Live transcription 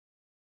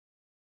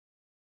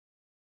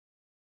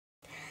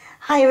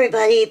Hi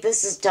everybody,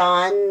 this is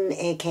Dawn,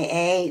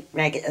 aka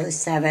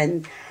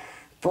Ragged07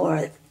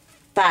 for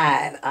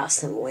 5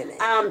 awesome women.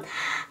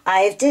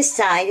 I've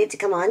decided to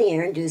come on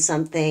here and do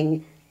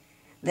something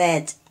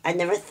that I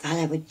never thought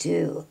I would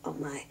do. Oh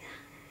my.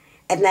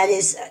 And that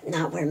is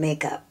not wear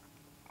makeup.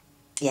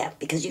 Yeah,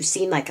 because you've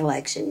seen my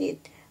collection.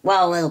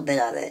 Well, a little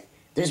bit of it.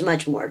 There's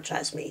much more,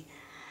 trust me.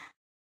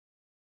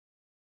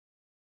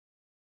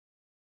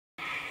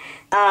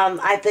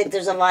 I think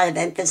there's a lot of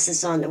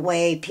emphasis on the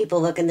way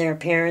people look in their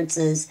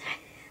appearances.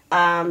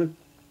 Um,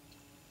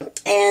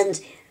 and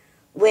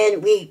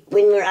when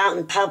we're out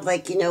in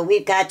public,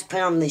 we've got to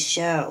put on the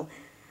show.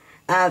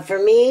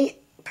 For me,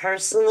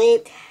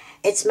 personally,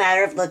 it's a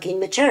matter of looking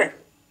mature.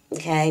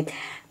 Okay?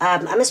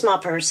 I'm a small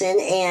person,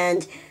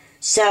 and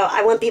so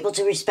I want people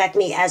to respect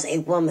me as a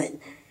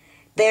woman.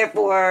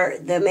 Therefore,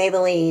 the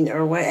Maybelline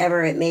or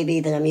whatever it may be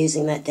that I'm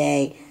using that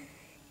day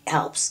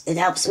helps. It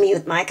helps me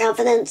with my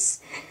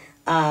confidence.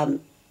 Um,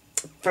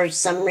 for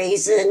some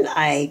reason,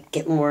 I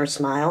get more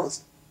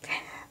smiles.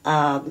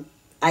 I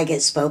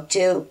get spoke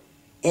to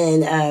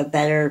in a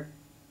better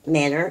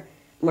manner,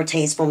 more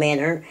tasteful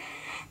manner.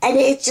 And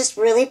it just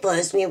really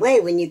blows me away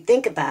when you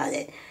think about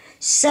it.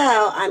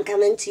 So I'm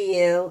coming to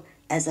you,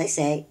 as I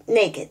say,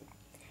 naked.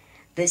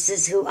 This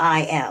is who I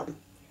am.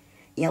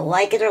 You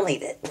like it or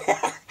leave it.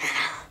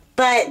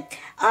 But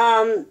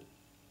I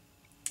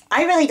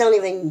really don't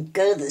even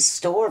go to the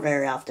store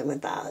very often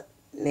without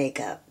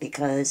makeup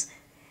because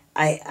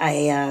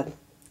I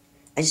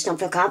just don't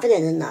feel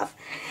confident enough.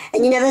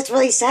 And that's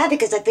really sad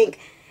because I think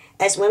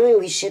as women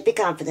we should be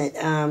confident.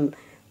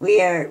 We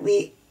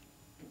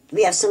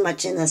have so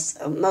much in us,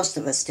 most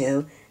of us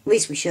do, at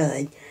least we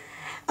should,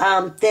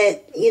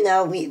 that,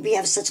 we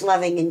have such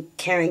loving and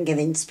caring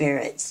giving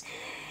spirits.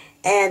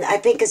 And I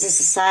think as a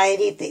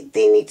society,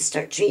 they need to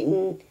start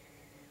treating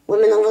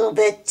women a little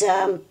bit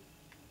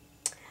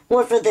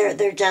more for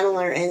their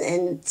gentler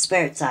and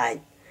spirit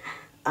side.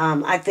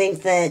 I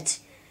think that,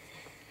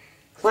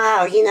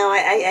 wow,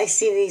 I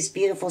see these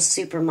beautiful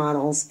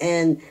supermodels,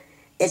 and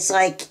it's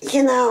like,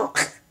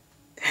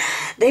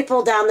 they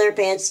pull down their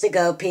pants to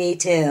go pee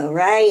too,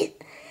 right?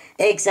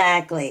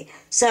 Exactly.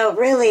 So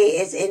really,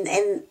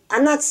 and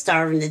I'm not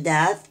starving to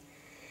death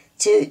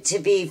to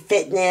be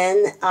fitting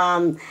in.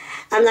 I'm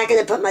not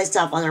going to put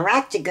myself on a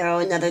rack to grow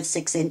another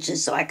 6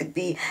 inches so I could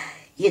be,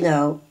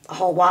 a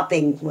whole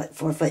whopping,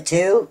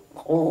 4'2"?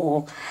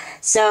 Oh.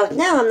 So,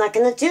 no, I'm not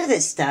going to do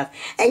this stuff.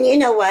 And you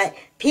know what?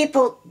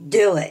 People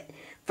do it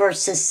for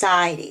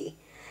society,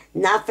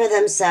 not for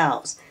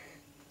themselves.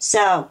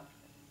 So,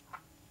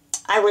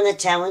 I want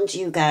to challenge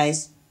you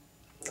guys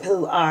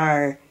who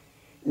are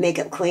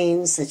makeup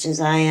queens, such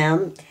as I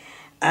am,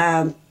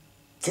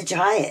 to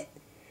try it.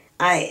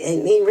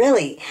 I mean,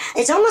 really,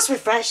 it's almost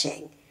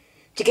refreshing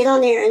to get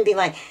on here and be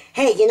like,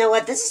 hey, you know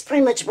what? This is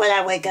pretty much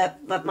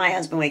what my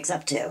husband wakes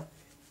up to.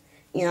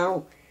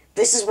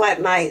 This is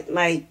what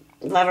my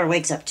lover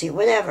wakes up to,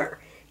 whatever,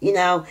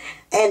 And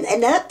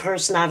that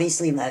person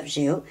obviously loves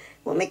you.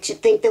 What makes you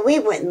think that we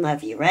wouldn't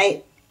love you,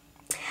 right?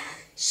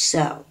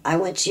 So, I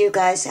want you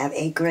guys to have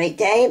a great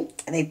day,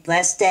 have a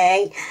blessed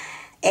day,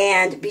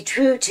 and be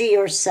true to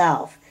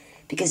yourself,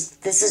 because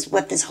this is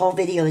what this whole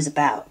video is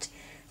about,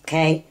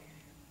 okay?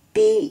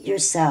 Be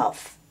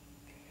yourself.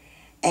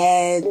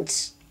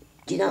 And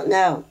you don't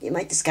know, you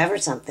might discover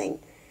something.